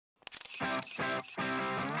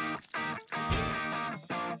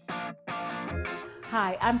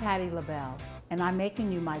Hi, I'm Patti LaBelle, and I'm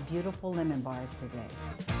making you my beautiful lemon bars today.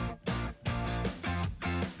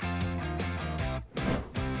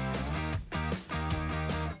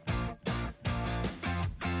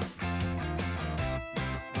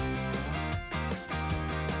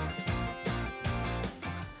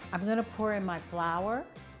 I'm going to pour in my flour,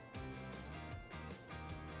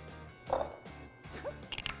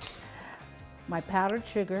 my powdered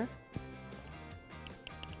sugar,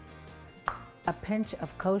 a pinch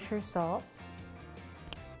of kosher salt,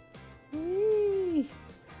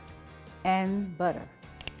 and butter.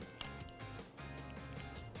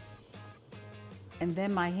 And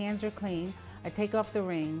then my hands are clean. I take off the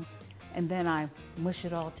rings and then I mush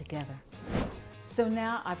it all together. So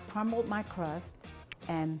now I've crumbled my crust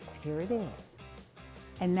and here it is.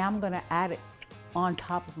 And now I'm going to add it on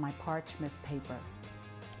top of my parchment paper.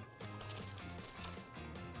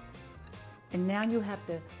 And now you have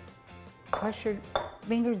to press your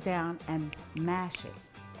fingers down and mash it.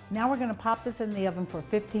 Now we're going to pop this in the oven for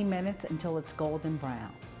 15 minutes until it's golden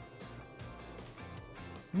brown.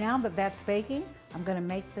 Now that that's baking, I'm going to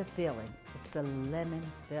make the filling. It's the lemon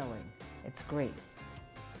filling. It's great.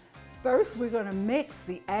 First, we're going to mix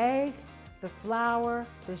the egg, the flour,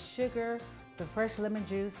 the sugar, the fresh lemon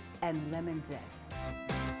juice, and lemon zest.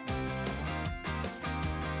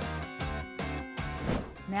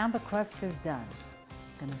 Now the crust is done.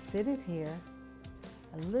 I'm going to sit it here,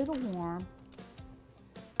 a little warm,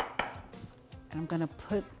 and I'm going to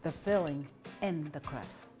put the filling in the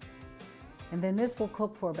crust. And then this will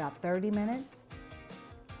cook for about 30 minutes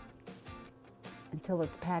until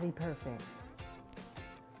it's patty perfect.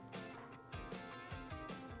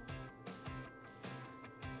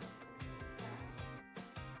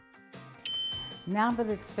 Now that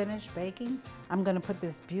it's finished baking, I'm going to put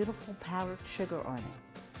this beautiful powdered sugar on it.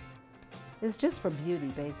 It's just for beauty,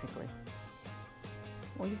 basically.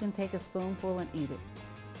 Or you can take a spoonful and eat it.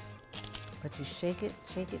 But you shake it,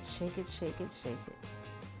 shake it, shake it, shake it, shake it.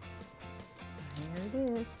 Here it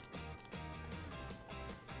is.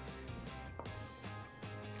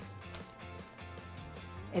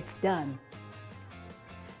 It's done.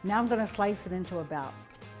 Now I'm going to slice it into about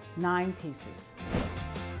 9 pieces.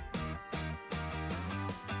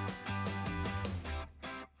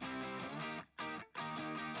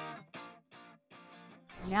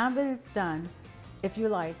 Now that it's done, if you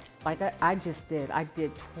like I just did, I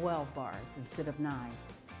did 12 bars instead of 9.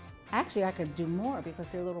 Actually, I could do more because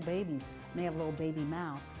they're little babies and they have little baby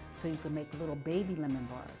mouths, so you can make little baby lemon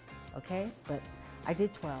bars, okay? But I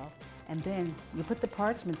did 12, and then you put the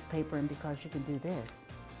parchment paper in because you can do this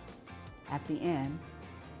at the end,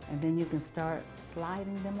 and then you can start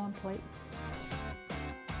sliding them on plates.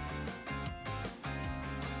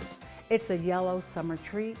 It's a yellow summer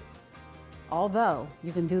treat. Although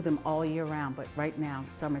you can do them all year round, but right now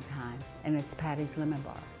it's summertime and it's Patti's Lemon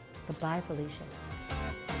Bar. Goodbye, Felicia.